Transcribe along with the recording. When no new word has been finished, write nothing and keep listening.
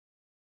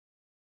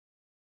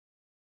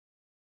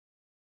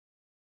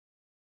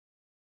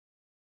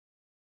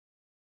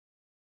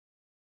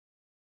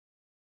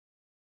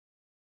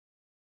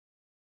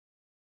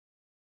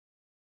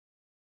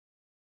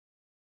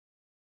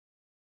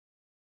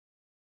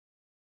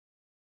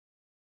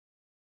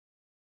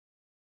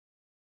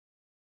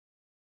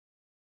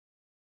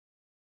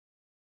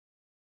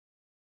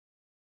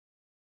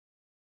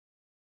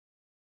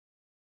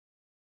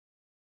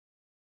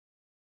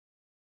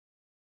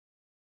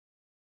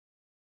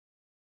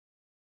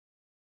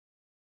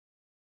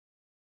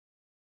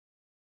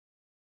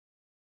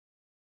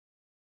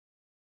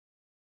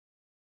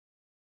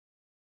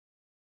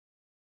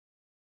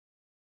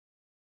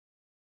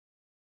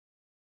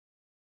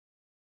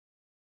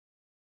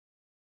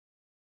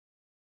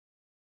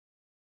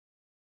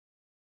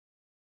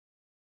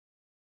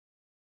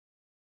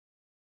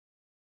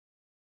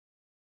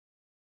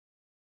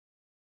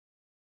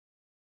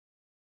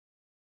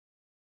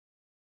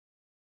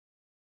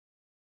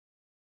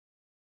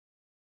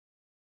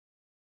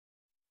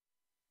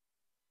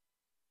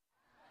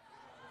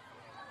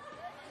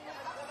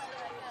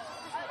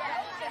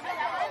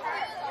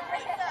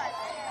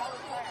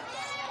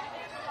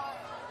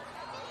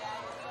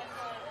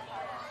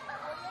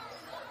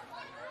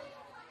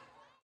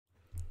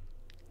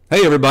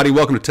Hey everybody,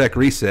 welcome to Tech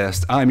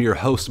Recessed. I'm your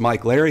host,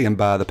 Mike Larry, and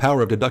by the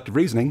power of deductive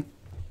reasoning,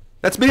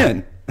 that's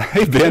Ben.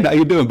 Hey Ben, how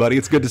you doing, buddy?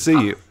 It's good to see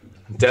you.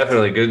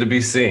 Definitely good to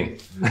be seen.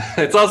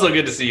 It's also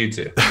good to see you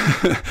too.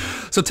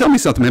 So tell me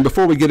something, man,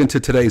 before we get into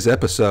today's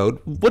episode,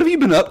 what have you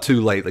been up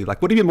to lately?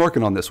 Like, what have you been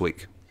working on this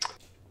week?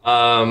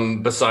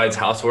 Besides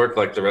housework,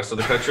 like the rest of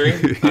the country,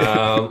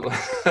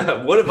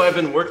 what have I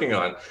been working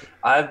on?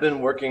 I've been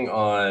working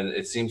on,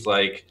 it seems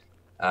like,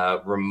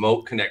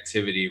 remote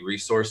connectivity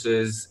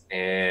resources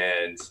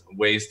and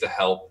ways to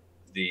help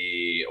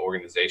the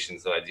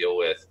organizations that I deal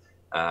with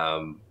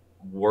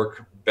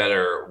work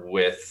better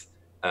with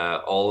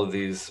all of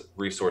these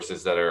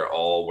resources that are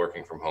all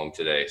working from home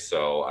today.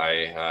 So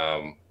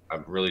I'm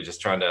really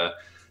just trying to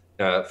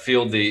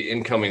field the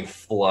incoming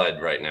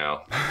flood right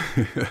now.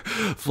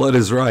 Flood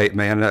is right,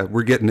 man.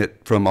 We're getting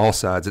it from all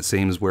sides, it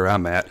seems, where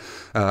I'm at.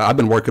 I've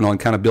been working on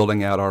kind of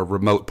building out our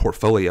remote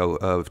portfolio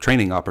of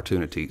training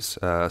opportunities.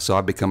 So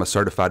I've become a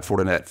certified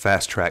Fortinet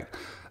fast track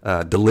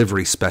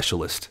delivery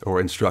specialist or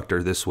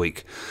instructor this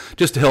week,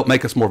 just to help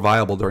make us more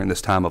viable during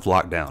this time of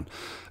lockdown.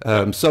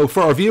 So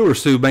for our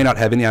viewers who may not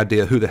have any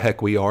idea who the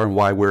heck we are and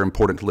why we're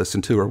important to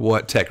listen to or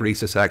what Tech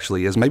Recess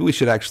actually is, maybe we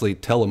should actually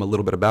tell them a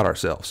little bit about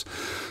ourselves.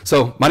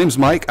 So my name's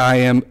Mike. I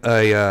am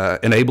a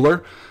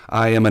enabler.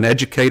 I am an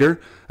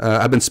educator.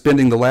 I've been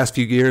spending the last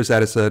few years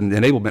as an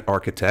enablement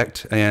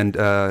architect and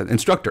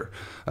instructor.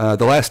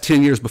 The last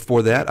 10 years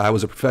before that, I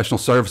was a professional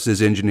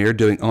services engineer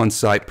doing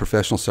on-site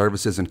professional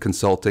services and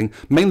consulting,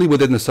 mainly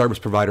within the service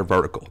provider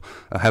vertical.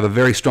 I have a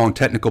very strong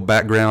technical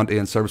background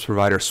in service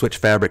provider switch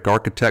fabric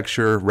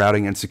architecture,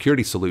 routing, and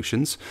security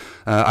solutions.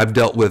 I've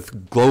dealt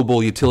with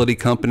global utility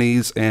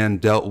companies and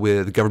dealt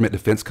with government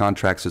defense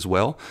contracts as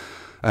well.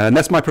 And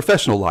that's my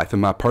professional life. In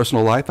my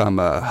personal life, I'm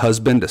a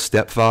husband, a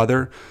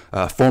stepfather,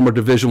 a former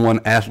Division I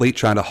athlete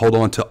trying to hold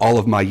on to all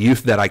of my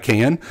youth that I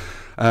can.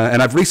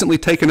 And I've recently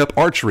taken up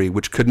archery,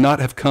 which could not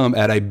have come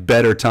at a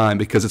better time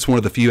because it's one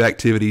of the few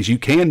activities you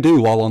can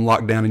do while on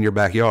lockdown in your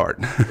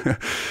backyard.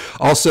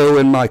 Also,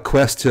 in my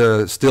quest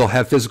to still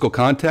have physical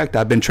contact,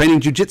 I've been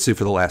training jiu-jitsu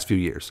for the last few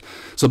years.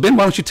 So Ben,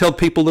 why don't you tell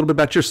people a little bit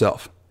about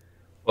yourself?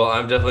 Well,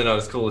 I'm definitely not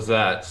as cool as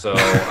that, so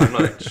I'm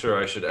not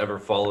sure I should ever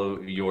follow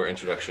your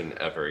introduction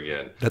ever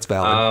again. That's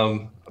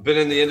valid. I've been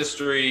in the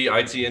industry,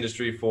 IT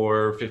industry,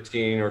 for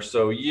 15 or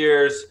so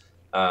years,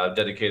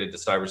 dedicated to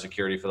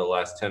cybersecurity for the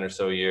last 10 or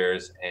so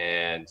years,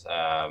 and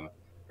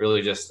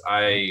really just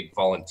I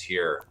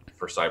volunteer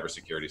for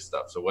cybersecurity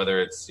stuff. So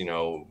whether it's,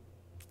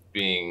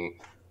 being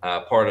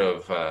part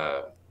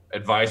of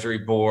advisory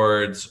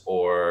boards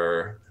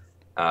or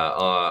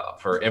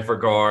for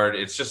InfraGard,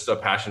 it's just a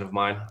passion of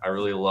mine. I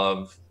really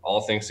love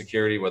all things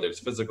security, whether it's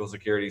physical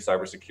security,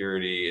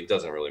 cybersecurity, it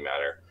doesn't really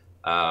matter.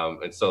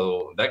 And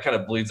so that kind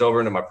of bleeds over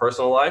into my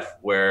personal life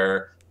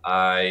where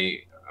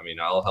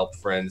I'll help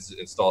friends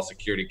install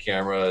security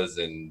cameras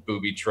and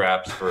booby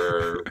traps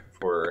for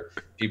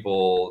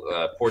people,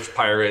 porch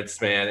pirates,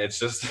 man. It's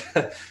just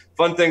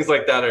fun things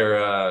like that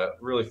are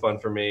really fun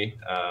for me.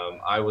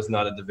 I was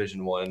not a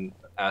Division I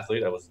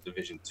athlete. I was a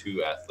Division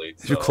II athlete.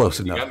 So You're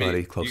close enough,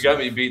 buddy. You got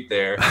me beat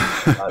there.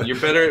 You're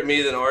better at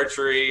me than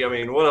archery. I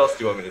mean, what else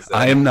do you want me to say?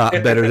 I am not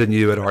better than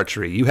you at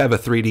archery. You have a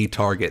 3D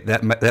target.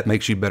 That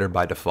makes you better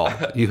by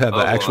default. You have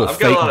an actual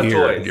fake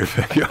deer in your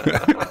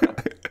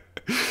backyard.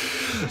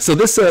 So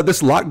this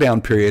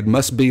lockdown period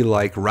must be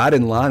like right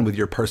in line with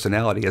your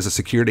personality as a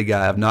security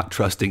guy of not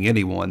trusting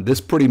anyone.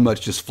 This pretty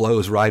much just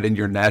flows right in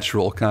your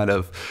natural kind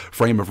of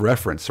frame of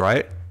reference,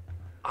 right?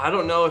 I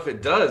don't know if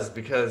it does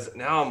because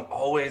now I'm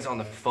always on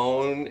the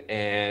phone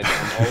and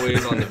I'm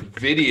always on the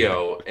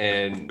video.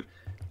 And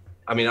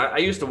I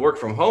used to work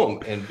from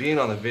home, and being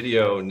on the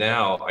video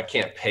now, I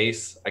can't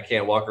pace. I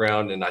can't walk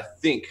around and I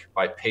think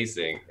by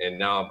pacing. And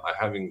now I'm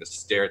having to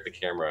stare at the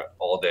camera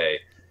all day.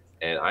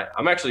 And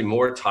I'm actually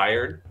more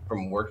tired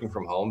from working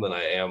from home than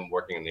I am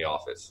working in the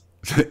office.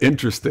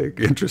 Interesting.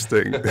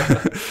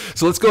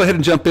 So let's go ahead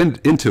and jump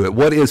into it.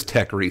 What is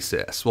Tech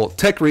Recess? Well,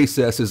 Tech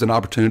Recess is an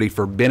opportunity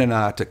for Ben and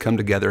I to come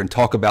together and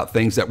talk about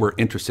things that we're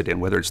interested in,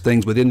 whether it's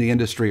things within the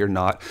industry or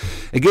not.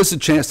 It gives us a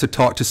chance to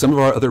talk to some of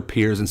our other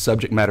peers and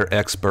subject matter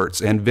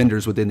experts and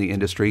vendors within the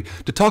industry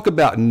to talk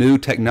about new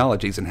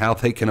technologies and how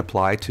they can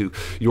apply to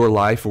your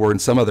life or in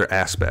some other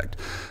aspect.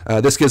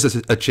 This gives us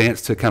a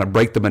chance to kind of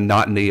break the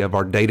monotony of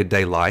our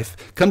day-to-day life,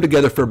 come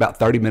together for about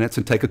 30 minutes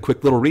and take a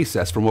quick little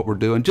recess from what we're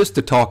doing just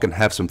to talk and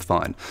have some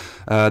fun.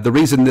 The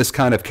reason this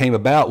kind of came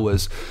about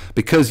was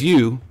because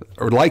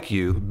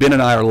Ben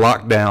and I are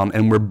locked down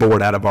and we're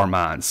bored out of our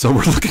minds. So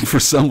we're looking for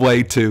some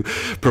way to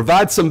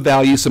provide some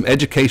value, some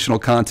educational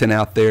content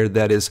out there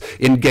that is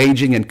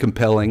engaging and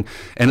compelling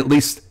and at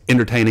least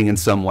entertaining in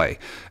some way,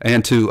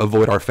 and to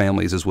avoid our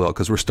families as well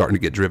because we're starting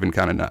to get driven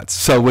kind of nuts.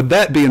 So with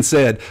that being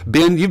said,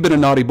 Ben, you've been a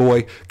naughty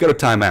boy. Go to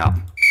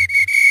timeout.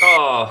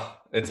 Oh,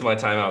 it's my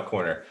timeout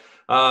corner.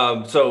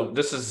 So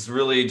this is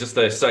really just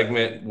a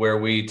segment where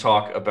we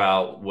talk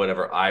about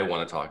whatever I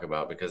want to talk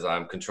about because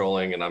I'm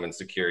controlling and I'm in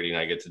security and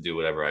I get to do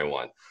whatever I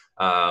want.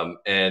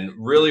 And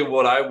really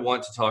what I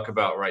want to talk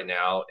about right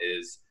now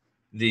is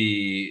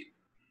the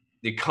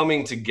the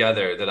coming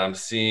together that I'm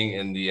seeing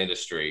in the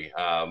industry.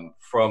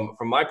 From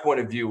my point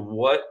of view,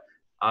 what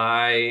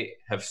I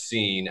have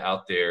seen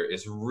out there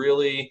is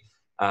really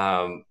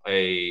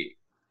a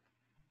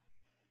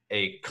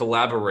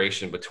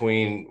collaboration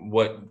between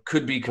what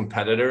could be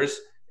competitors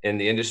in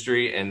the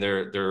industry, and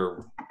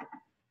they're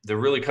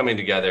really coming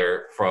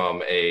together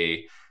from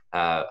a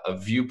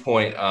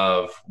viewpoint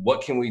of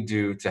what can we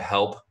do to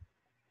help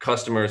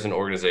customers and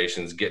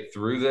organizations get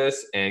through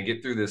this and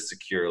get through this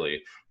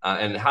securely.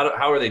 And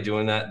how are they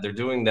doing that? They're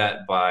doing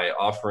that by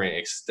offering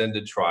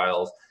extended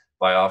trials,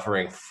 by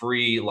offering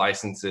free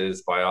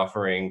licenses, by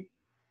offering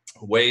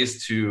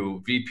ways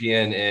to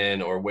VPN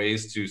in, or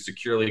ways to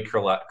securely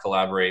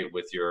collaborate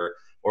with your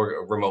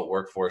or remote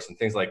workforce and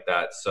things like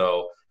that.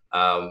 So,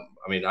 I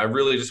mean, I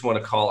really just want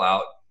to call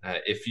out,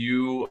 if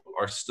you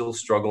are still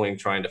struggling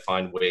trying to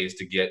find ways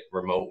to get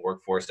remote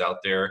workforce out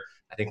there,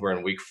 I think we're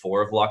in week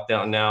 4 of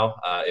lockdown now.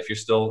 If you're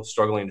still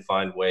struggling to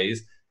find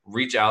ways,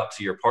 reach out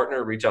to your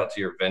partner, reach out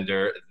to your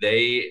vendor.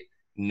 They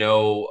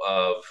know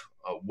of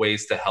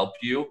ways to help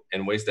you,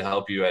 and ways to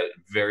help you at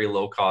very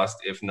low cost,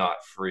 if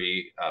not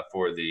free,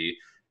 for the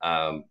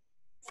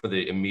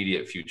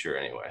immediate future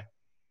anyway.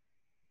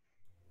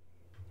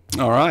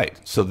 All right.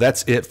 So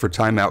that's it for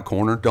Timeout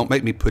Corner. Don't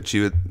make me put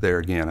you there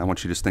again. I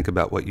want you to just think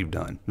about what you've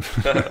done.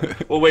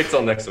 We'll wait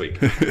till next week.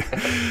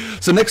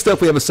 So next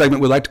up, we have a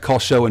segment we like to call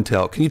Show and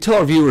Tell. Can you tell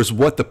our viewers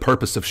what the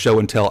purpose of Show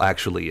and Tell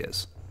actually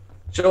is?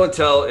 Show and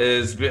Tell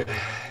is,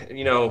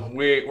 you know,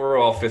 we're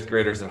all 5th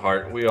graders at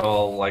heart. We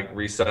all like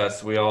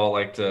recess. We all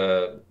like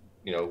to,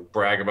 you know,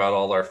 brag about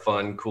all our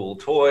fun, cool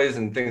toys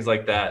and things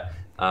like that.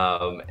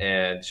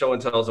 And Show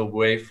and Tell is a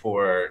way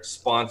for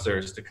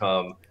sponsors to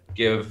come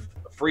give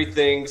free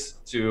things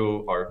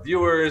to our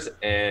viewers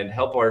and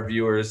help our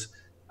viewers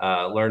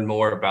learn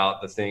more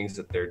about the things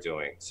that they're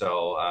doing.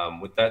 So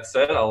with that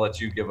said, I'll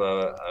let you give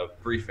a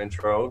brief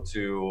intro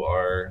to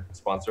our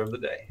sponsor of the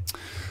day.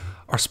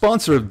 Our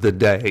sponsor of the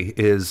day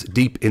is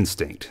Deep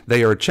Instinct.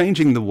 They are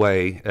changing the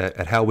way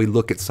at how we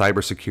look at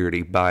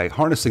cybersecurity by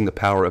harnessing the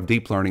power of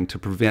deep learning to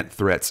prevent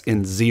threats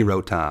in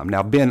 0 time.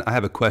 Now, Ben, I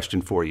have a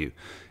question for you.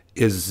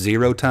 Is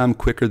 0 time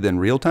quicker than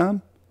real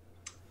time?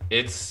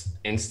 It's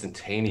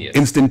instantaneous.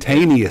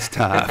 Instantaneous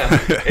time.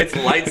 It's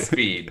light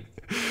speed.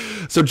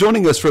 So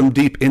joining us from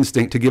Deep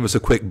Instinct to give us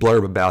a quick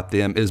blurb about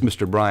them is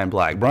Mr. Brian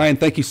Black. Brian,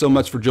 thank you so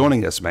much for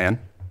joining us,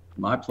 man.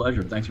 My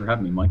pleasure. Thanks for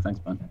having me, Mike. Thanks,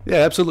 Ben. Yeah,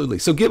 absolutely.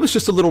 So give us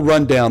just a little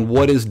rundown.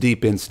 What is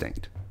Deep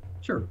Instinct?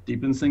 Sure.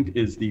 Deep Instinct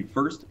is the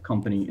first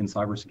company in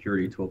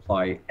cybersecurity to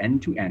apply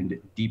end-to-end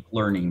deep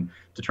learning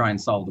to try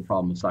and solve the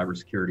problem of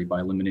cybersecurity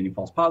by eliminating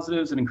false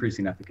positives and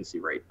increasing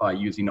efficacy rate by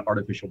using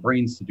artificial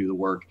brains to do the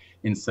work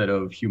instead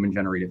of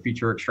human-generated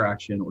feature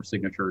extraction or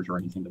signatures or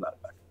anything to that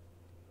effect.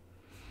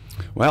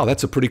 Wow,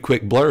 that's a pretty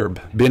quick blurb.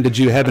 Ben, did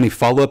you have any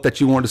follow-up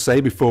that you wanted to say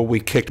before we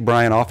kicked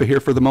Brian off of here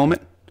for the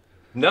moment?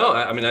 No,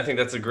 I mean, I think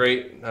that's a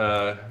great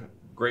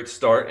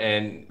start.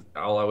 And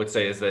all I would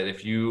say is that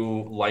if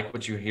you like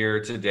what you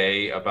hear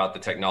today about the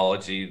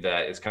technology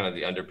that is kind of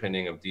the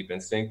underpinning of Deep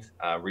Instinct,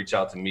 reach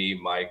out to me,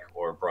 Mike,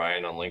 or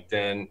Brian on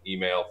LinkedIn,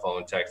 email,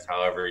 phone, text,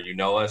 however you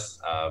know us.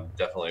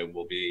 Definitely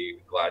we'll be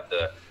glad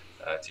to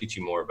teach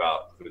you more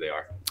about who they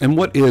are. And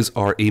what is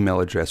our email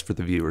address for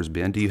the viewers,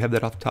 Ben? Do you have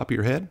that off the top of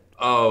your head?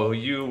 Oh,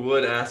 you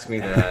would ask me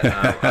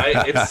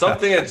that. It's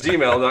something at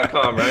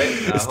gmail.com, right?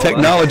 It's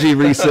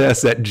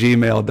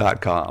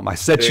technologyrecess@gmail.com. I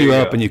set you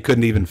up and you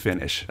couldn't even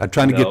finish. I'm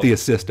trying to get the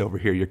assist over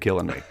here. You're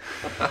killing me.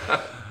 All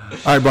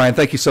right, Brian,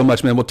 thank you so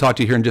much, man. We'll talk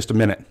to you here in just a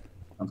minute.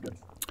 Sounds good.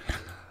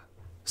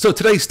 So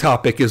today's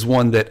topic is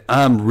one that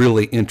I'm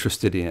really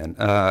interested in.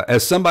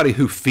 As somebody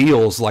who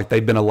feels like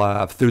they've been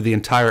alive through the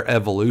entire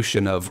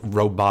evolution of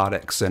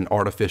robotics and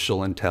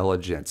artificial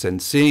intelligence, and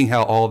seeing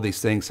how all of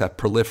these things have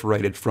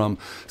proliferated from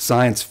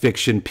science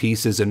fiction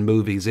pieces and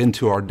movies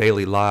into our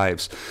daily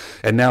lives,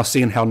 and now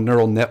seeing how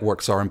neural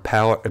networks are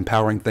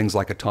empowering things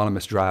like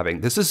autonomous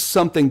driving. This is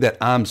something that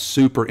I'm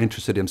super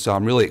interested in, so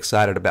I'm really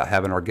excited about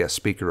having our guest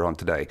speaker on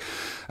today.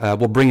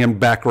 We'll bring him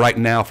back right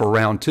now for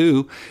round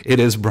two.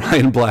 It is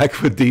Brian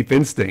Black with Deep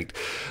Instinct.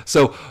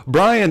 So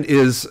Brian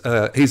is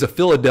he's a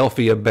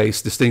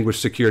Philadelphia-based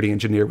distinguished security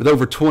engineer with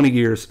over 20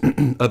 years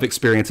of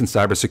experience in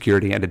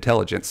cybersecurity and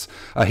intelligence.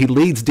 He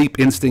leads Deep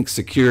Instinct's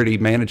security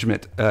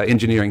management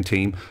engineering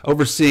team,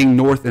 overseeing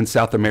North and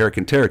South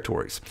American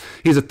territories.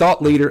 He's a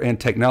thought leader and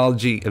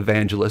technology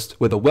evangelist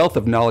with a wealth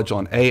of knowledge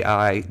on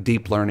AI,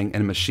 deep learning,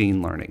 and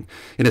machine learning.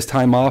 In his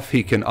time off,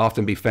 he can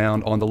often be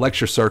found on the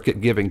lecture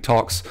circuit giving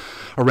talks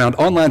around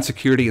online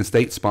security and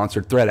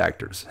state-sponsored threat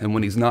actors. And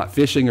when he's not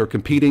fishing or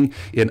competing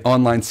in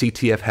online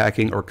CTF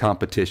hacking or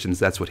competitions,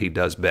 that's what he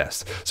does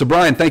best. So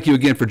Brian, thank you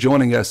again for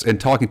joining us and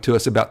talking to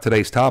us about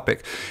today's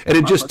topic. And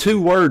in just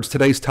 2 words,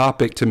 today's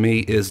topic to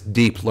me is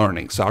deep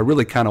learning. So I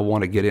really kind of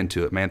want to get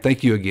into it, man.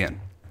 Thank you again.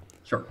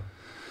 Sure.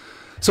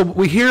 So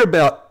we hear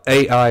about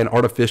AI and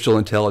artificial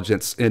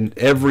intelligence in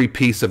every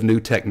piece of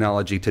new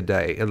technology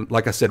today. And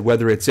like I said,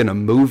 whether it's in a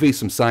movie,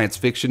 some science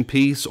fiction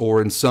piece,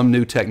 or in some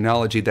new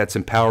technology that's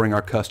empowering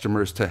our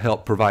customers to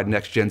help provide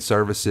next-gen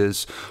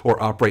services or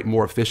operate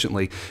more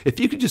efficiently. If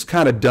you could just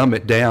kind of dumb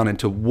it down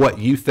into what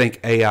you think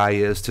AI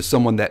is to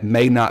someone that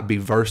may not be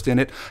versed in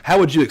it, how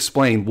would you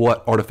explain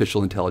what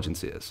artificial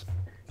intelligence is?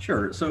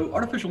 Sure. So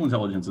artificial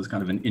intelligence is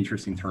kind of an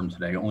interesting term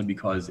today, only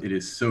because it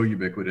is so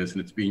ubiquitous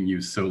and it's being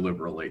used so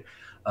liberally.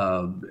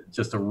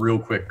 Just a real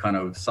quick kind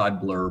of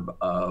side blurb.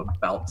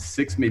 About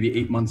 6, maybe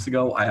 8 months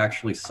ago, I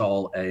actually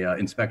saw a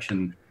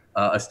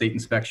state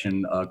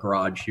inspection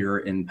garage here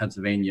in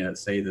Pennsylvania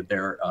say that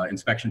their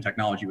inspection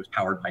technology was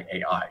powered by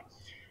AI.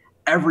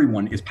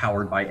 Everyone is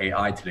powered by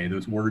AI today.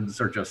 Those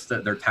words are just,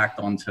 they're tacked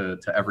onto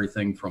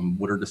everything from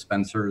water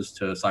dispensers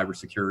to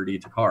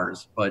cybersecurity to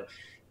cars. But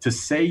to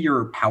say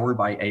you're powered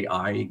by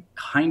AI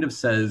kind of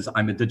says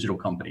I'm a digital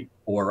company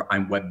or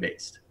I'm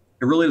web-based.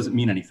 It really doesn't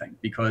mean anything,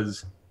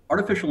 because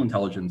artificial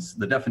intelligence,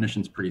 the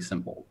definition is pretty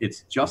simple.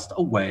 It's just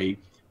a way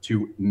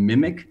to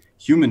mimic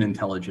human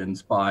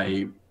intelligence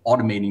by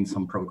automating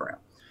some program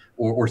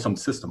or some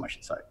system, I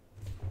should say.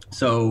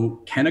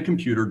 So can a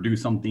computer do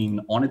something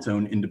on its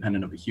own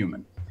independent of a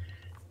human?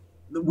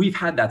 We've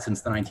had that since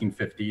the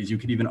 1950s. You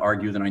could even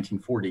argue the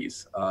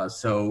 1940s.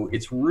 So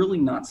it's really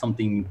not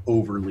something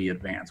overly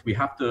advanced. We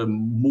have to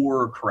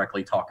more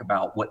correctly talk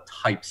about what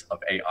types of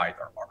AI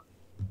there are.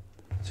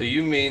 So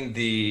you mean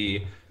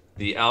the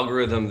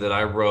algorithm that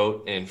I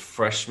wrote in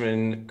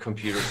freshman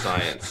computer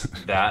science,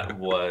 that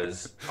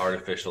was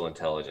artificial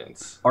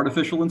intelligence?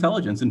 Artificial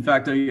intelligence. In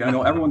fact, I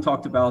know everyone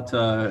talked about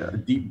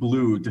Deep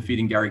Blue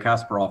defeating Garry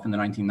Kasparov in the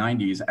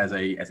 1990s as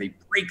a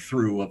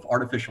breakthrough of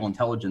artificial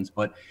intelligence,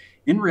 but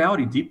in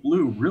reality, Deep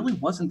Blue really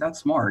wasn't that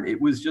smart. It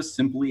was just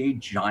simply a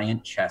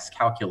giant chess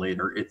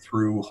calculator. It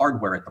threw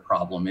hardware at the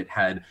problem. It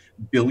had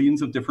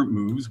billions of different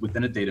moves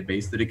within a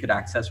database that it could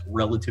access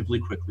relatively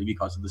quickly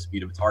because of the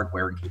speed of its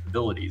hardware and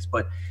capabilities.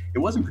 But it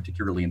wasn't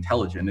particularly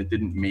intelligent. It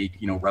didn't make,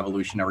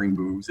 revolutionary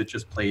moves. It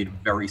just played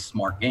very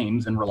smart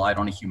games and relied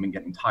on a human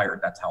getting tired.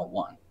 That's how it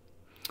won.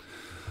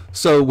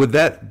 So with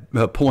that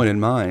point in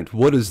mind,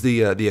 what is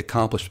the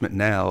accomplishment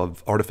now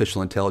of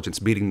artificial intelligence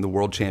beating the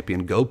world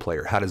champion Go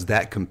player? How does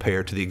that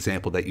compare to the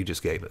example that you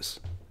just gave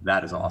us?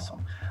 That is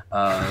awesome.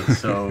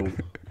 So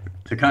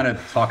to kind of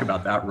talk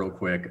about that real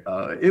quick,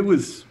 it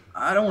was,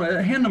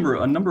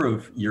 a number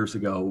of years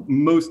ago,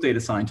 most data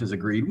scientists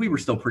agreed we were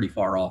still pretty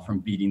far off from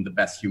beating the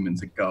best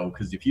humans at Go.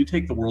 Because if you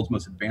take the world's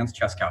most advanced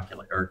chess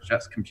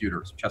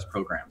computers, chess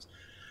programs,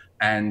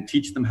 and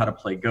teach them how to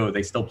play Go,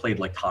 they still played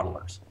like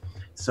toddlers.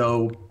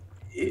 So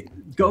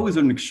Go is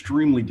an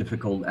extremely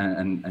difficult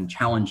and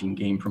challenging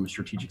game from a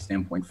strategic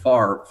standpoint,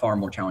 far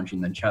more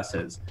challenging than chess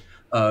is.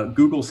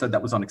 Google said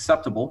that was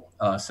unacceptable,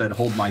 said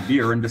hold my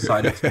beer, and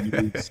decided to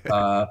use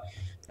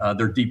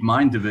their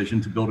DeepMind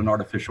division to build an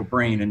artificial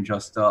brain, and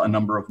just a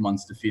number of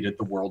months defeated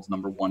the world's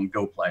 #1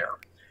 Go player.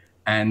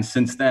 And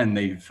since then,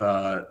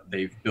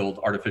 they've built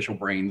artificial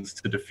brains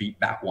to defeat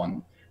that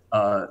one.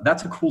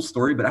 That's a cool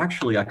story, but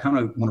actually I kind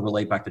of want to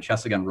relate back to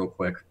chess again real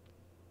quick.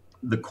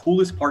 The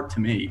coolest part to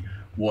me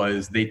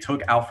was they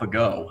took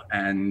AlphaGo,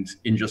 and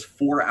in just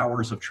 4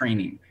 hours of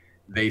training,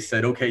 they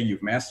said, okay,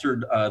 you've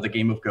mastered the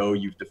game of Go,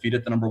 you've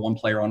defeated the #1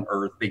 player on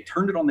Earth. They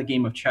turned it on the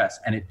game of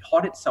chess, and it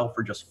taught itself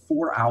for just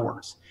 4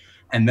 hours.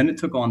 And then it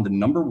took on the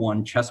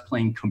 #1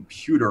 chess-playing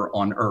computer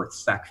on Earth,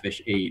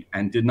 Sackfish 8,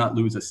 and did not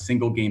lose a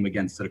single game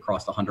against it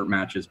across 100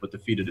 matches, but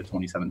defeated it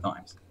 27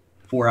 times.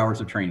 4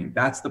 hours of training.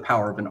 That's the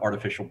power of an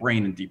artificial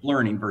brain and deep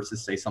learning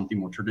versus, say, something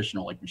more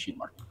traditional like machine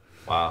learning.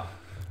 Wow.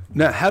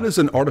 Now, how does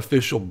an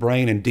artificial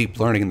brain and deep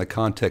learning in the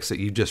context that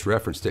you just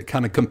referenced it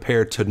kind of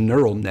compare to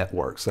neural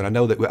networks? And I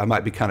know that I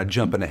might be kind of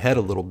jumping ahead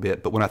a little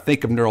bit, but when I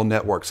think of neural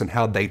networks and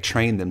how they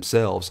train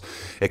themselves,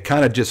 it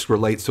kind of just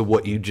relates to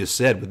what you just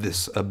said with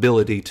this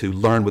ability to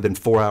learn within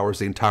 4 hours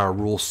the entire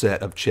rule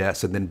set of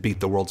chess and then beat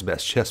the world's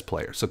best chess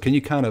player. So can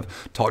you kind of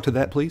talk to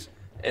that, please?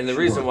 And the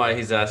reason why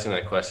he's asking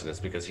that question is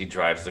because he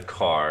drives a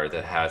car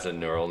that has a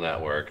neural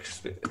network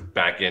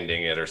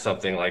back-ending it or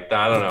something like that.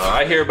 I don't know.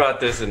 I hear about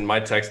this in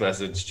my text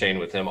message chain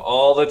with him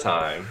all the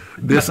time.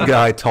 This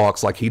guy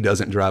talks like he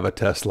doesn't drive a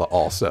Tesla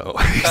also.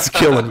 He's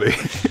killing me.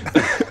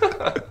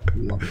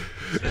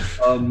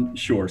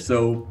 Sure.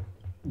 So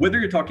whether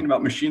you're talking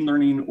about machine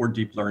learning or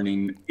deep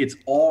learning, it's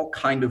all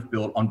kind of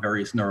built on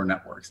various neural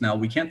networks. Now,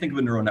 we can't think of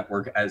a neural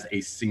network as a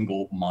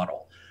single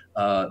model.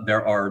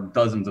 There are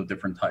dozens of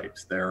different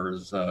types.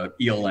 There's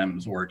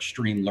ELMs, or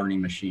extreme learning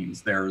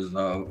machines. There's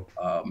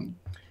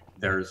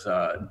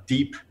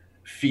deep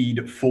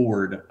feed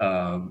forward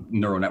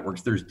neural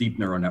networks. There's deep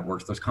neural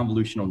networks. There's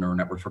convolutional neural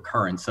networks,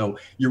 recurrent. So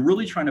you're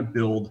really trying to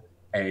build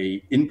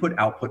a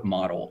input-output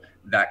model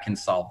that can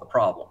solve the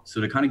problem.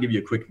 So to kind of give you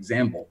a quick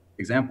example,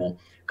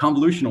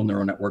 convolutional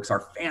neural networks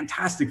are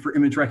fantastic for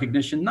image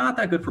recognition, not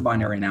that good for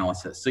binary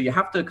analysis. So you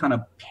have to kind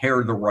of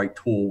pair the right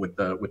tool with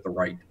the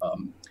right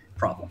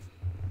problem.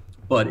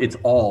 But it's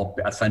all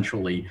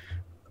essentially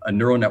A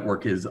neural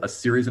network is a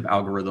series of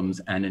algorithms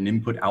and an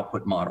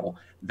input-output model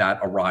that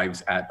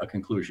arrives at a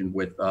conclusion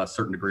with a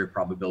certain degree of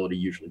probability,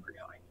 usually pretty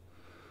high.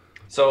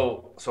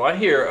 So I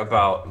hear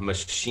about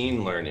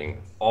machine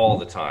learning all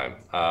the time.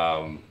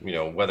 You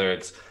know, whether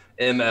it's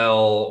ML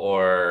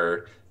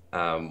or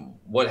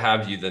what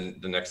have you,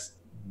 the next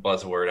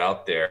buzzword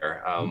out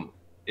there.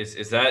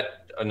 Is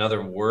that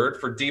another word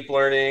for deep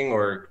learning,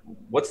 or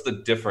what's the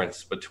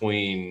difference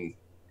between?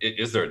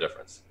 Is there a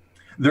difference?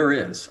 There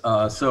is.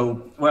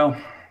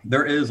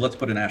 There is. Let's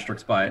put an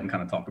asterisk by it and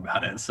kind of talk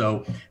about it.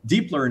 So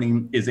deep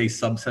learning is a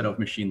subset of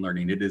machine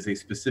learning. It is a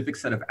specific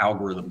set of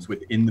algorithms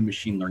within the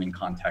machine learning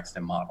context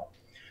and model.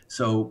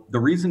 So the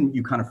reason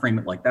you kind of frame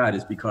it like that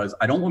is because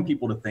I don't want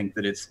people to think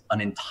that it's an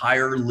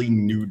entirely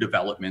new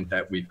development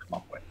that we've come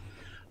up with.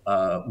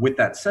 With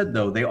that said,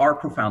 though, they are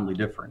profoundly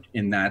different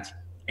in that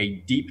a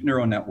deep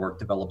neural network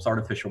develops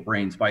artificial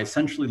brains by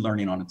essentially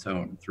learning on its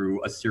own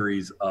through a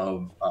series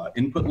of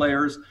input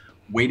layers,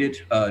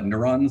 weighted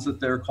neurons that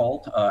they're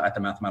called at the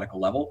mathematical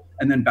level,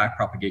 and then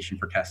backpropagation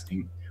for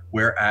testing.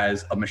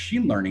 Whereas a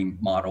machine learning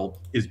model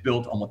is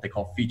built on what they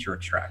call feature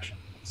extraction.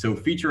 So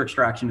feature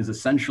extraction is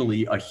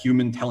essentially a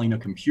human telling a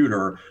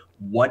computer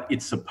what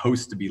it's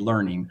supposed to be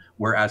learning,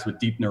 whereas with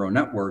deep neural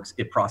networks,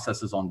 it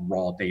processes on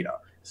raw data.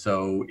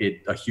 So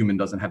a human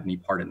doesn't have any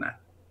part in that.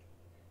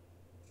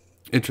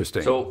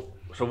 Interesting. So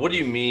what do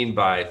you mean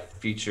by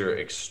feature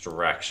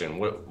extraction?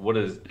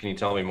 Can you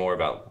tell me more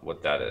about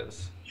what that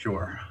is?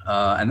 Sure.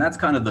 And that's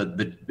kind of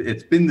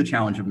it's been the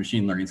challenge of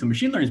machine learning. So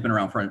machine learning has been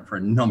around for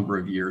a number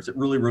of years. It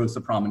really rose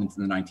to prominence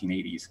in the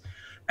 1980s.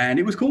 And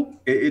it was cool.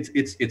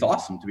 It's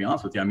awesome, to be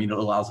honest with you. I mean, it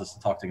allows us to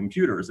talk to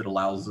computers. It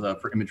allows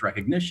for image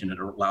recognition. It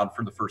allowed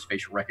for the first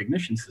facial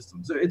recognition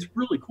systems. It's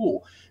really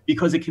cool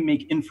because it can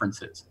make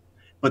inferences.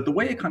 But the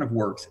way it kind of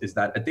works is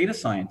that a data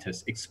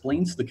scientist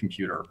explains to the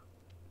computer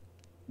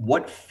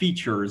what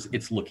features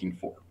it's looking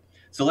for.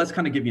 So let's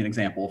kind of give you an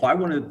example. If I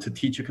wanted to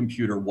teach a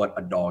computer what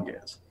a dog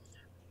is,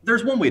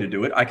 there's one way to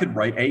do it. I could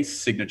write a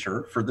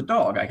signature for the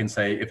dog. I can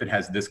say if it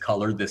has this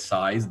color, this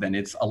size, then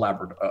it's a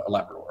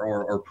Labrador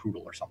or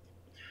poodle or something.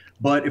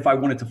 But if I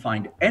wanted to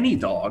find any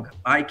dog,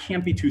 I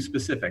can't be too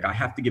specific. I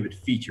have to give it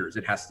features.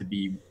 It has to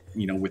be,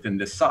 within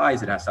this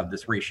size. It has to have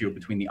this ratio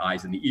between the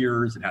eyes and the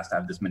ears. It has to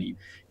have this many,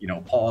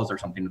 paws or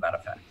something to that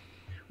effect.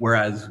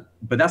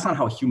 But that's not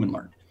how a human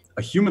learned.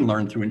 A human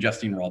learned through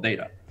ingesting raw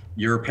data.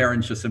 Your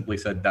parents just simply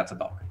said, that's a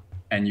dog.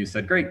 And you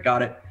said, great,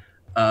 got it.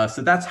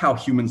 So that's how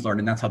humans learn,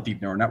 and that's how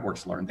deep neural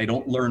networks learn. They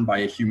don't learn by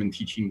a human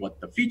teaching what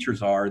the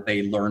features are.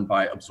 They learn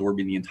by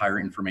absorbing the entire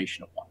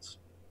information at once.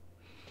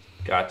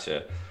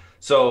 Gotcha.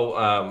 So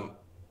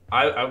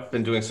I've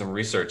been doing some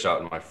research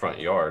out in my front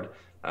yard.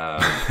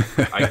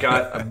 I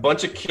got a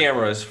bunch of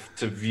cameras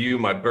to view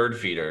my bird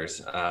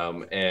feeders,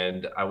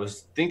 and I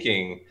was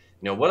thinking,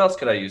 what else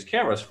could I use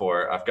cameras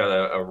for? I've got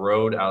a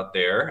road out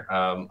there.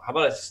 How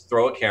about I just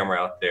throw a camera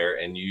out there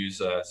and use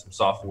some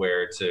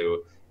software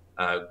to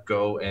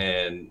go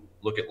and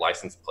look at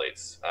license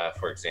plates,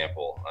 for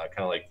example,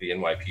 kind of like the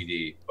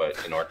NYPD,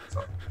 but in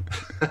Arkansas.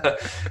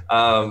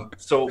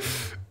 So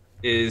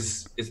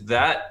is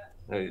that,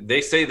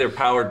 they say they're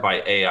powered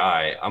by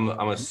AI.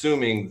 I'm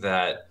assuming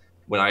that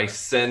when I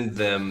send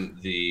them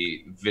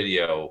the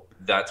video,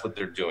 that's what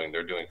they're doing.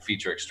 They're doing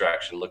feature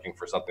extraction, looking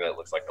for something that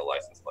looks like a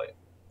license plate.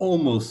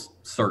 Almost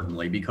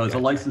certainly, because a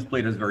license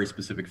plate has very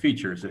specific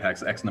features. It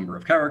has X number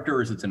of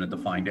characters. It's in a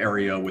defined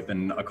area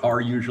within a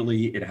car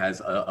usually. It has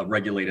a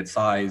regulated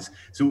size.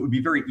 So it would be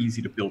very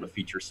easy to build a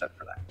feature set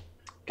for that.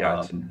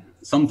 Gotcha.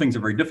 Some things are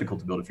very difficult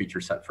to build a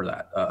feature set for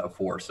that.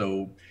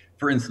 So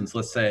for instance,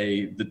 let's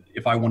say that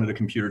if I wanted a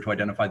computer to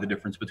identify the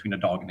difference between a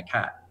dog and a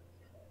cat,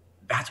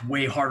 that's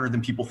way harder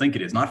than people think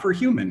it is. Not for a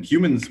human.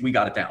 Humans, we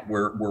got it down.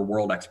 We're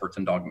world experts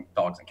in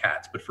dogs and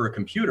cats. But for a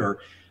computer,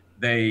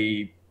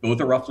 they both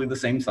are roughly the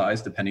same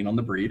size, depending on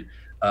the breed.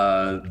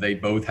 They're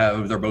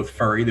both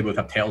furry. They both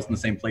have tails in the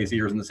same place,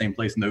 ears in the same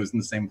place, nose in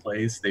the same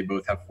place. They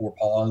both have 4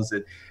 paws.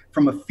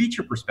 From a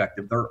feature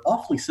perspective, they're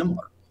awfully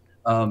similar.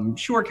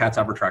 Sure, cats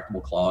have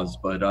retractable claws,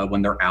 but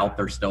when they're out,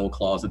 they're still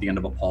claws at the end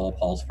of a paw.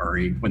 Paw's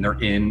furry. When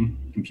they're in,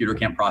 computer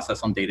can't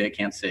process on data it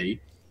can't see.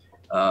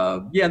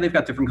 They've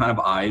got different kind of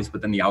eyes,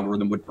 but then the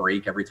algorithm would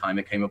break every time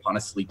it came upon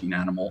a sleeping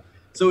animal.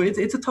 So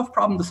it's a tough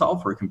problem to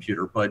solve for a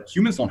computer, but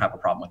humans don't have a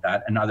problem with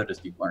that, and neither does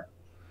deep learning.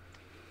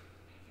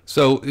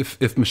 So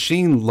if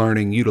machine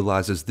learning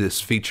utilizes this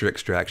feature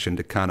extraction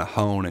to kind of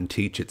hone and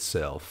teach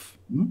itself,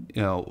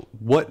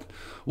 what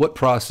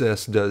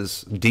process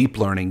does deep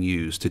learning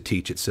use to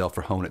teach itself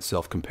or hone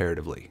itself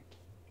comparatively?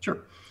 Sure.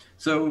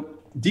 So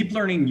deep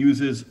learning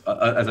uses,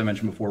 as I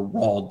mentioned before,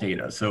 raw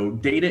data. So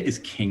data is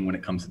king when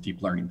it comes to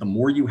deep learning. The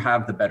more you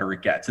have, the better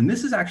it gets. And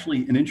this is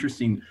actually an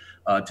interesting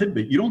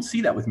tidbit. You don't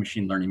see that with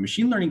machine learning.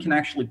 Machine learning can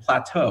actually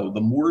plateau.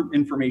 The more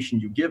information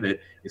you give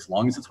it, as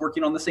long as it's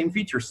working on the same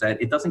feature set,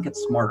 it doesn't get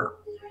smarter.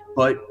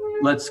 But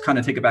let's kind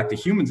of take it back to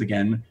humans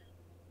again.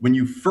 When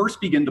you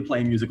first begin to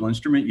play a musical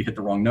instrument, you hit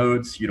the wrong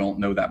notes, you don't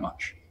know that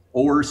much.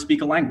 Or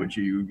speak a language,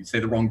 you say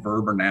the wrong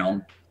verb or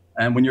noun.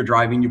 And when you're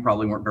driving, you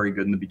probably weren't very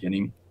good in the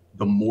beginning.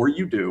 The more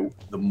you do,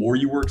 the more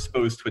you were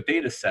exposed to a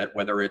data set,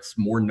 whether it's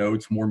more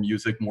notes, more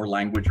music, more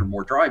language, or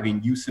more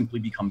driving, you simply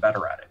become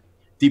better at it.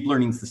 Deep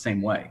learning is the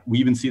same way. We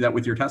even see that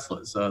with your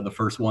Teslas. The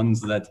first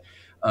ones that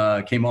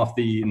came off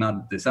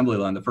not the assembly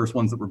line, the first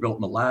ones that were built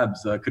in the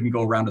labs couldn't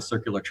go around a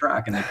circular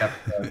track, and they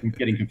kept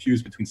getting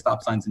confused between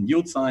stop signs and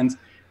yield signs.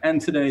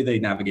 And today they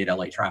navigate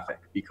LA traffic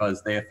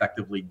because they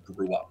effectively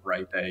grew up,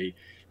 right? They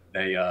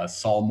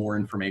saw more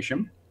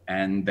information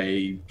and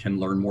they can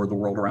learn more of the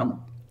world around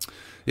them.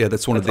 Yeah,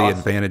 that's one of the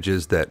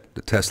advantages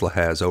that Tesla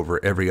has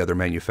over every other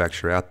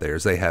manufacturer out there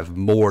is they have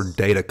more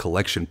data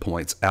collection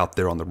points out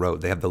there on the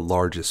road. They have the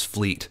largest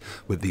fleet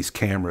with these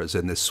cameras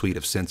and this suite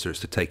of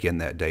sensors to take in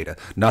that data.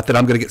 Not that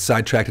I'm going to get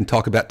sidetracked and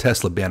talk about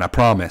Tesla, Ben, I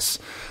promise.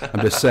 I'm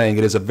just saying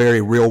it is a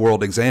very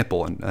real-world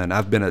example, and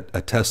I've been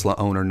a Tesla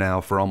owner now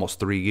for almost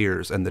 3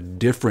 years, and the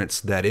difference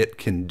that it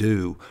can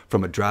do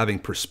from a driving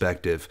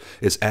perspective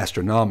is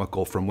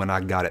astronomical from when I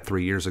got it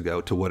 3 years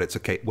ago to what it's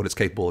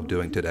capable of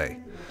doing today.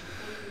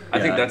 I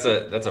think that's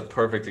a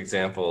perfect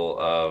example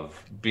of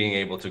being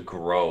able to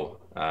grow.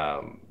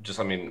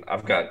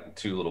 I've got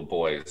 2 little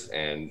boys,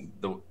 and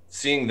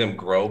seeing them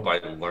grow by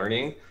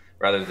learning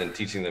rather than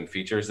teaching them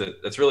features,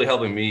 that's really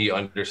helping me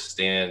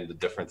understand the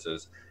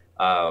differences.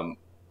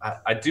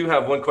 I do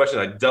have one question.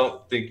 I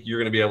don't think you're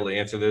going to be able to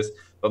answer this,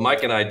 but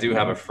Mike and I do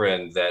have a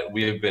friend that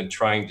we have been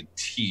trying to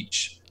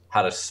teach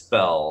how to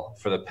spell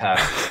for the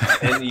past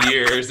 10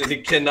 years, and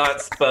he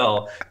cannot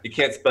spell. He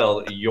can't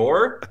spell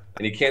your,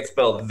 and he can't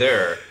spell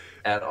their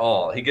at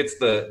all. He gets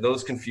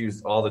those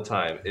confused all the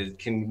time.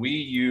 Can we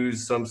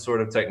use some sort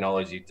of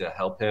technology to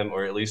help him,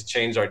 or at least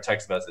change our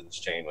text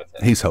message chain with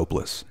him? He's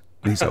hopeless.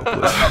 He's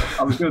hopeless.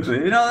 I was going to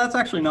say, that's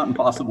actually not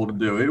impossible to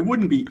do. It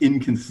wouldn't be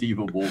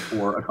inconceivable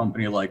for a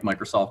company like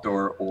Microsoft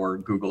or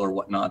Google or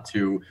whatnot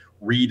to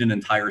read an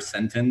entire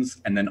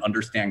sentence and then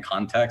understand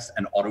context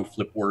and auto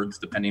flip words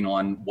depending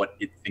on what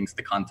it thinks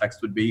the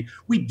context would be.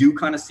 We do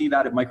kind of see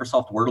that at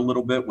Microsoft Word a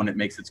little bit when it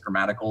makes its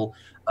grammatical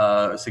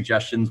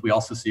suggestions. We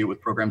also see it with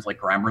programs like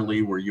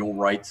Grammarly, where you'll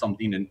write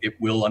something and it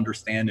will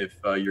understand if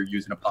you're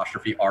using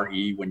apostrophe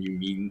RE when you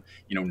mean,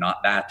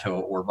 not that,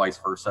 or vice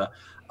versa.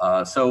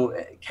 So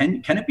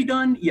can it be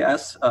done?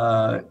 Yes.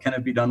 Can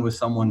it be done with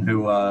someone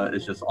who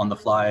is just on the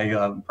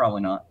fly?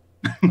 Probably not.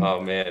 Oh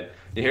man,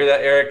 you hear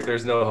that, Eric?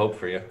 There's no hope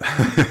for you.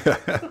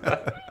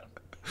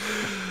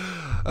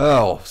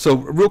 Oh, so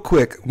real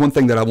quick, one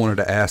thing that I wanted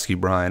to ask you,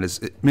 Brian, is,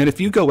 man, if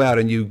you go out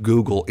and you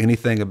Google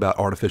anything about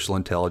artificial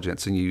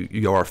intelligence and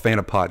you are a fan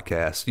of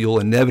podcasts, you'll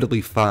inevitably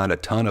find a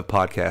ton of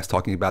podcasts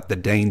talking about the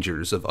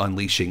dangers of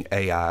unleashing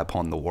AI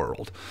upon the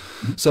world.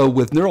 So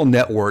with neural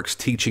networks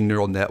teaching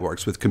neural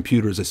networks, with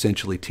computers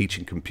essentially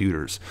teaching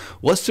computers,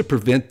 what's to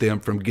prevent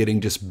them from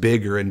getting just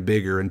bigger and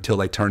bigger until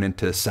they turn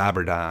into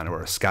Cyberdyne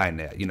or a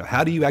Skynet?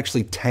 How do you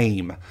actually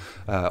tame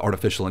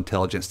artificial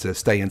intelligence to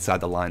stay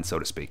inside the line, so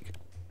to speak?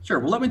 Sure.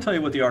 Well, let me tell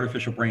you what the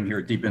artificial brain here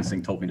at Deep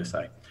Instinct told me to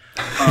say.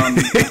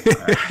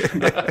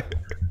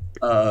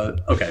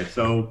 Okay,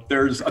 so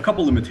there's a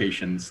couple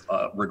limitations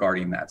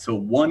regarding that. So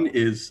one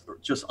is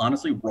just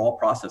honestly raw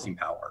processing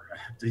power.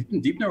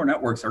 Deep neural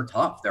networks are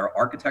tough. They're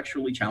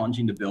architecturally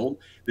challenging to build.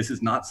 This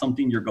is not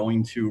something you're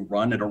going to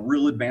run at a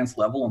real advanced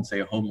level on, say,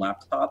 a home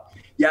laptop.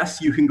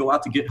 Yes, you can go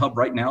out to GitHub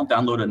right now,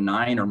 download a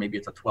 9 or maybe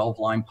it's a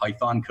 12-line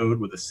Python code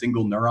with a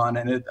single neuron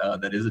in it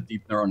that is a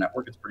deep neural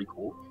network. It's pretty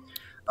cool.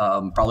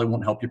 Probably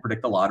won't help you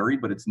predict the lottery,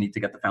 but it's neat to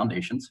get the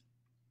foundations.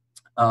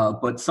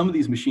 But some of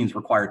these machines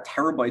require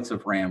terabytes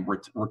of RAM,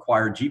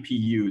 require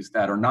GPUs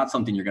that are not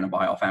something you're going to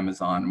buy off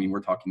Amazon. I mean,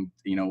 we're talking,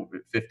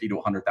 $50,000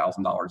 to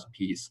 $100,000 a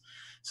piece.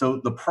 So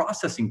the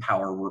processing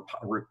power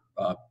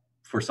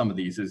for some of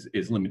these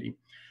is limiting.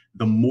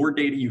 The more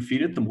data you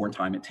feed it, the more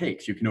time it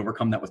takes. You can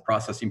overcome that with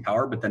processing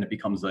power, but then it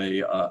becomes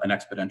an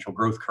exponential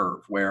growth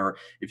curve, where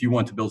if you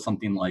want to build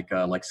something like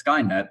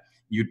Skynet,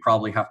 you'd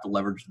probably have to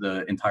leverage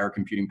the entire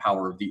computing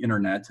power of the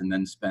internet and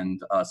then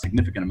spend a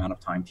significant amount of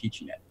time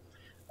teaching it.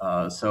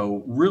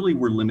 So really,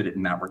 we're limited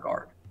in that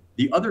regard.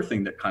 The other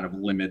thing that kind of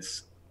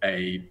limits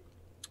a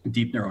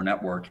deep neural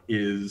network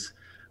is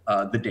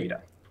the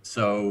data.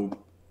 So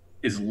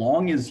as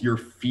long as you're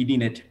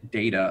feeding it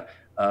data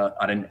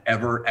at an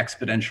ever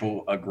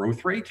exponential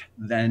growth rate,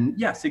 then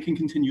yes, it can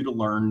continue to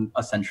learn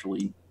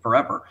essentially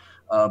forever.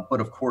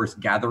 But of course,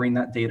 gathering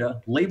that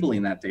data,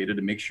 labeling that data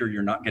to make sure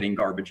you're not getting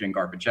garbage in,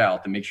 garbage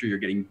out, to make sure you're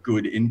getting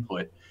good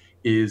input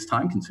is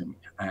time consuming.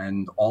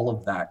 And all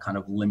of that kind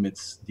of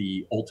limits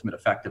the ultimate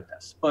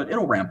effectiveness. But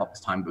it'll ramp up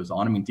as time goes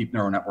on. I mean, deep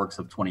neural networks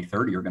of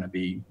 2030 are going to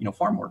be,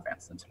 far more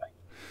advanced than today.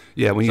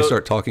 Yeah, when you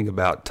start talking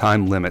about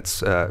time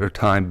limits or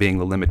time being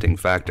the limiting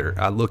factor,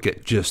 I look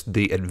at just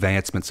the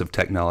advancements of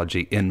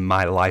technology in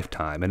my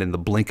lifetime. And in the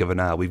blink of an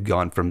eye, we've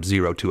gone from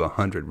 0 to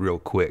 100 real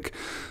quick.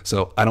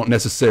 So I don't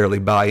necessarily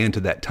buy into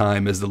that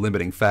time as the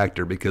limiting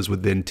factor, because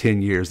within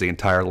 10 years, the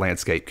entire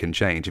landscape can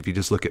change. If you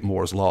just look at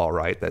Moore's Law,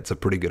 right, that's a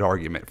pretty good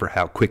argument for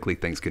how quickly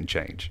things can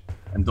change.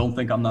 And don't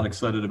think I'm not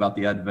excited about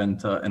the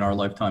advent in our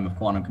lifetime of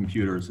quantum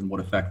computers and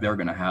what effect they're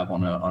going to have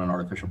on an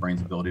artificial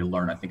brain's ability to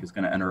learn. I think it's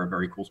going to enter a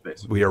very cool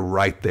space. We are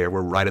right there.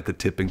 We're right at the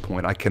tipping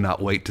point. I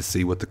cannot wait to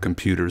see what the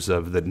computers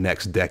of the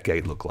next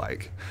decade look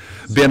like.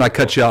 Ben, I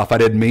cut you off. I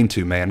didn't mean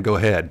to, man. Go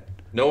ahead.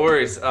 No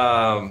worries.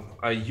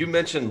 You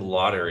mentioned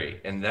lottery,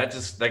 and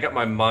that got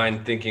my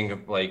mind thinking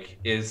of like,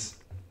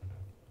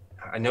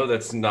 I know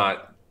that's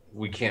not,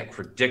 we can't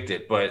predict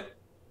it, but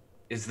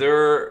is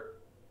there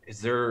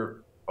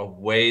a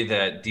way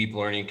that deep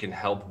learning can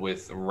help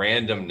with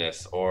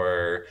randomness,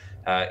 or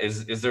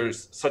is there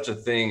such a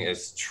thing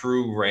as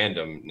true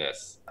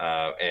randomness?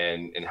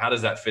 And how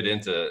does that fit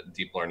into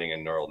deep learning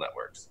and neural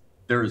networks?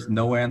 There is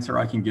no answer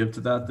I can give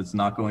to that that's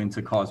not going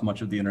to cause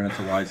much of the internet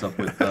to rise up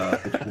with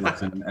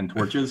pitchforks and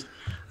torches.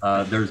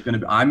 There's going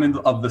to be,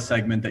 of the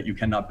segment that you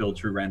cannot build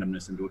true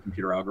randomness into a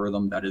computer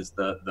algorithm. That is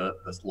the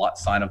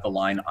sign of the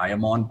line I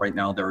am on. Right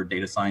now, there are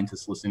data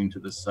scientists listening to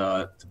this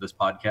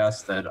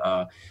podcast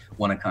that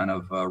want to kind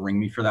of ring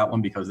me for that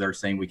one, because they're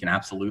saying we can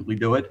absolutely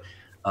do it.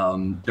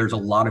 There's a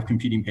lot of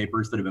competing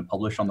papers that have been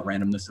published on the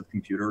randomness of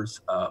computers.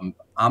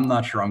 I'm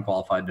not sure I'm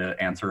qualified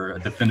to answer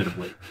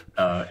definitively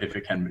if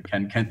it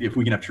if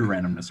we can have true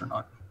randomness or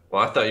not.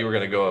 Well, I thought you were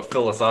going to go a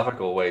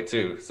philosophical way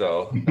too.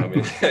 So I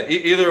mean,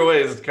 either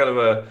way is kind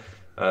of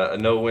a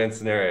no-win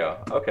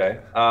scenario. Okay.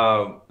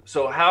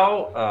 So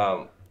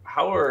how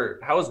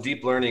is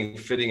deep learning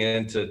fitting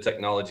into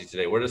technology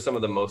today? What are some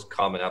of the most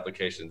common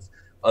applications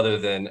other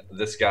than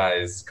this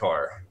guy's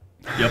car?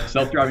 Yep,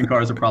 self-driving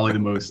cars are probably the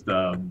most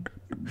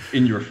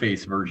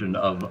in-your-face version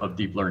of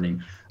deep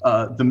learning.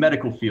 The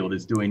medical field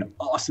is doing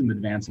awesome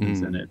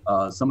advancements in it.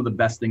 Some of the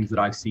best things that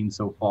I've seen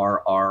so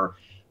far are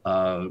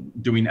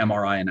doing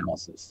MRI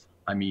analysis.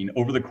 I mean,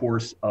 over the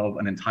course of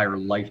an entire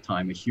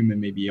lifetime, a human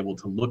may be able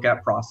to look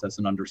at, process,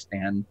 and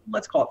understand,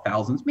 let's call it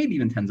thousands, maybe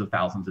even tens of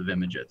thousands of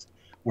images,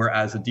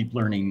 whereas a deep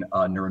learning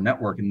neural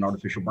network and an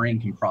artificial brain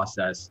can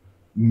process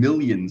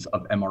millions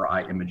of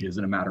MRI images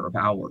in a matter of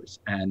hours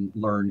and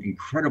learn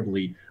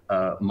incredibly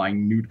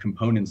minute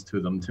components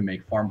to them to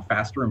make far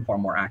faster and far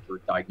more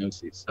accurate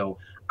diagnoses. So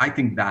I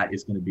think that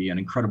is going to be an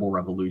incredible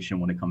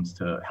revolution when it comes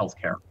to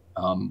healthcare.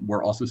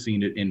 We're also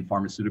seeing it in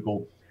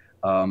pharmaceutical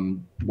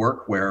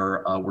work,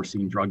 where we're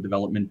seeing drug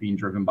development being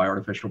driven by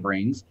artificial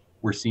brains.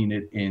 We're seeing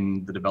it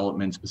in the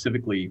development,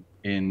 specifically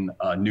in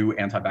new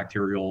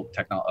antibacterial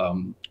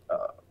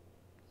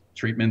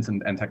treatments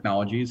and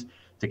technologies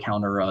to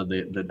counter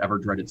the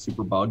ever-dreaded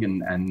superbug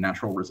and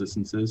natural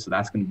resistances. So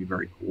that's going to be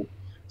very cool.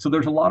 So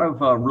there's a lot of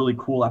really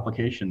cool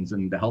applications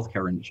in the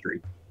healthcare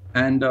industry.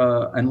 And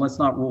let's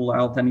not rule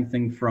out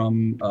anything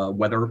from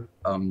weather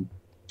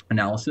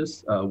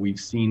analysis. We've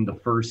seen the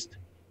first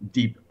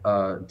deep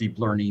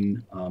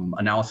learning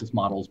analysis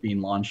models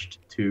being launched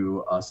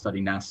to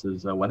study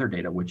NASA's weather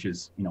data, which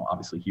is,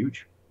 obviously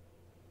huge.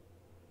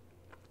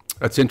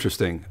 That's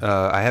interesting.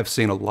 I have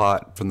seen a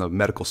lot from the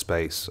medical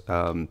space.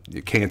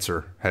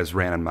 Cancer has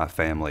ran in my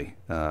family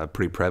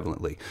pretty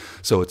prevalently.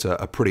 So it's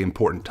a pretty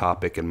important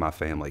topic in my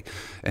family.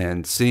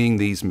 And seeing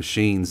these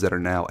machines that are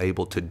now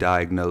able to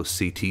diagnose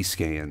CT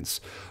scans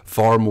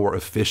far more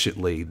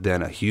efficiently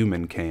than a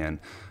human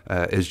can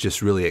is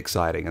just really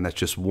exciting. And that's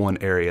just one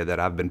area that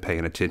I've been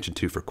paying attention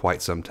to for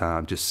quite some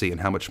time, just seeing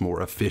how much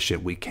more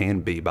efficient we can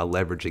be by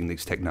leveraging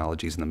these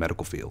technologies in the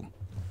medical field.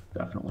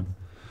 Definitely.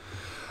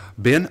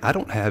 Ben, I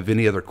don't have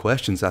any other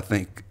questions, I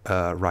think,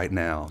 right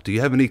now. Do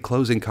you have any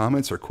closing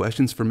comments or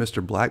questions for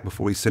Mr. Black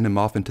before we send him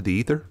off into the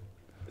ether?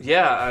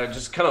 Yeah,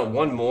 just kind of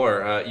one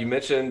more. You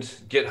mentioned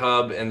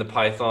GitHub and the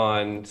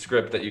Python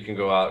script that you can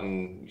go out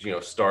and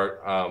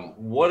start.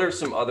 What are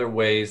some other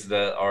ways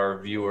that our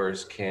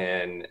viewers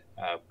can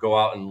go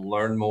out and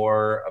learn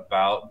more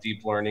about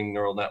deep learning,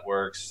 neural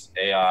networks,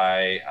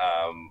 AI?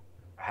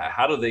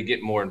 How do they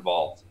get more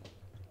involved?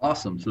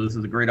 Awesome. So this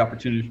is a great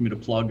opportunity for me to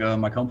plug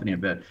my company a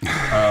bit.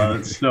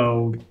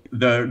 So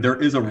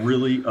there is a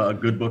really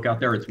good book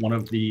out there. It's one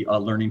of the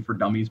Learning for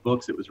Dummies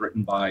books. It was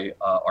written by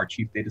our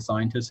chief data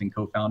scientist and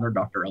co-founder,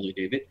 Dr. Ellie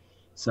David.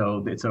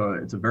 So it's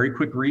a very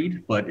quick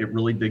read, but it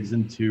really digs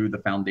into the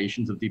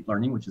foundations of deep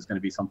learning, which is going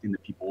to be something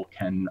that people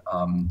can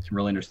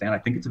really understand. I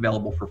think it's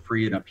available for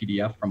free in a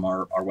PDF from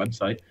our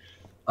website.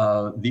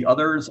 The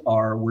others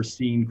are, we're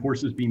seeing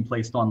courses being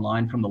placed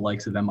online from the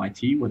likes of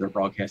MIT, where they're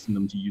broadcasting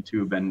them to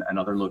YouTube and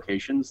other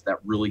locations that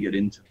really get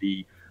into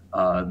the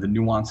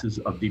nuances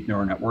of deep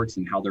neural networks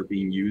and how they're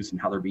being used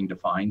and how they're being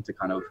defined to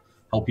kind of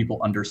help people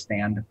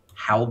understand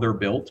how they're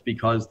built,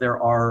 because there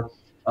are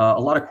a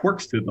lot of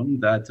quirks to them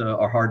that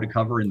are hard to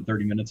cover in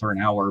 30 minutes or an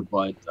hour,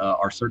 but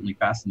are certainly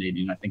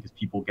fascinating. I think as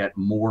people get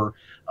more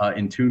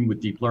in tune with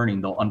deep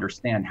learning, they'll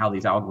understand how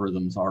these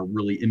algorithms are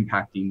really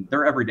impacting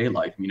their everyday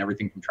life. I mean,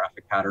 everything from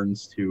traffic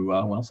patterns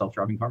to,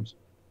 self-driving cars.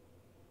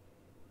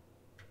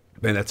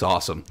 Man, that's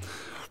awesome.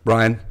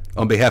 Brian,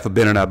 on behalf of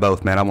Ben and I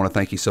both, man, I want to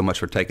thank you so much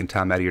for taking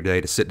time out of your day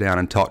to sit down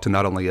and talk to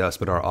not only us,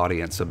 but our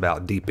audience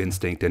about deep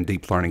instinct and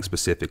deep learning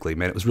specifically.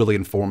 Man, it was really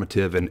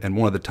informative and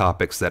one of the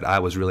topics that I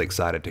was really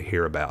excited to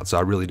hear about. So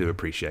I really do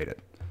appreciate it.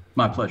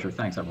 My pleasure.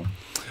 Thanks, everyone.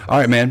 All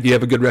right, man. You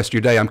have a good rest of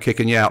your day. I'm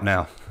kicking you out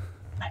now.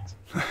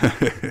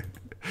 Thanks.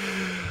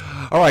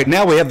 All right,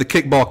 now we have the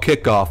kickball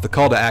kickoff, the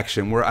call to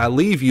action, where I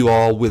leave you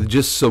all with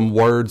just some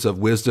words of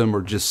wisdom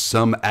or just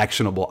some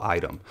actionable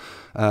item.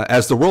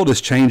 As the world is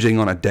changing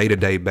on a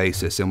day-to-day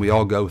basis and we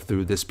all go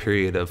through this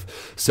period of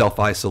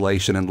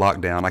self-isolation and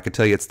lockdown, I can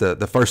tell you it's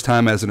the first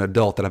time as an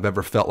adult that I've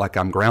ever felt like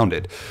I'm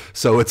grounded.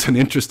 So it's an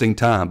interesting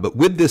time. But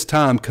with this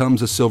time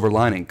comes a silver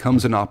lining,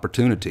 comes an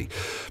opportunity.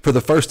 For the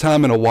first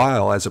time in a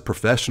while as a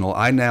professional,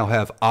 I now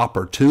have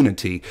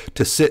opportunity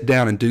to sit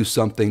down and do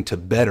something to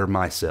better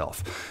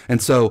myself.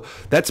 And so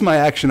that's my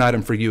action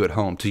item for you at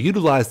home, to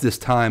utilize this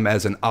time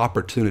as an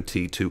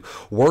opportunity to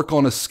work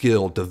on a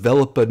skill,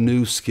 develop a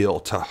new skill,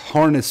 to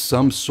harness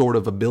some sort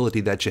of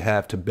ability that you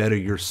have to better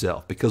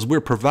yourself, because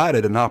we're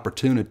provided an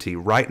opportunity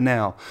right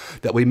now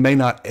that we may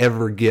not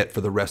ever get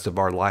for the rest of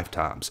our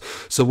lifetimes.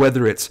 So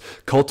whether it's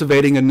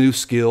cultivating a new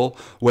skill,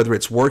 whether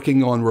it's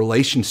working on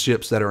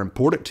relationships that are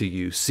important to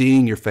you,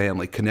 seeing your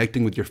family,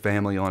 connecting with your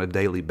family on a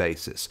daily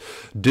basis,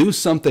 do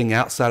something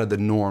outside of the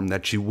norm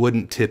that you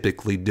wouldn't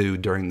typically do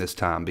during this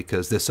time,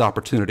 because this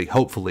opportunity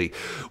hopefully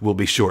will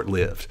be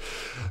short-lived.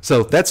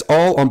 So that's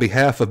all on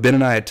behalf of Ben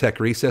and I at Tech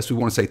Recess. We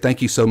want to say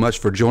thank you so much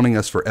for joining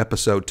us for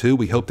episode 2.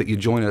 We hope that you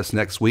join us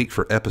next week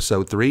for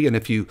episode 3. And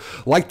if you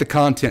like the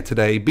content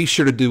today, be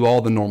sure to do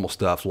all the normal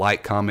stuff: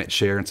 like, comment,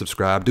 share, and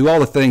subscribe. Do all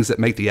the things that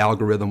make the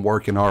algorithm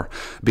work in our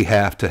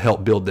behalf to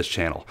help build this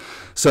channel.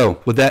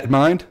 So with that in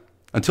mind,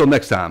 until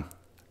next time,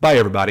 bye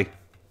everybody.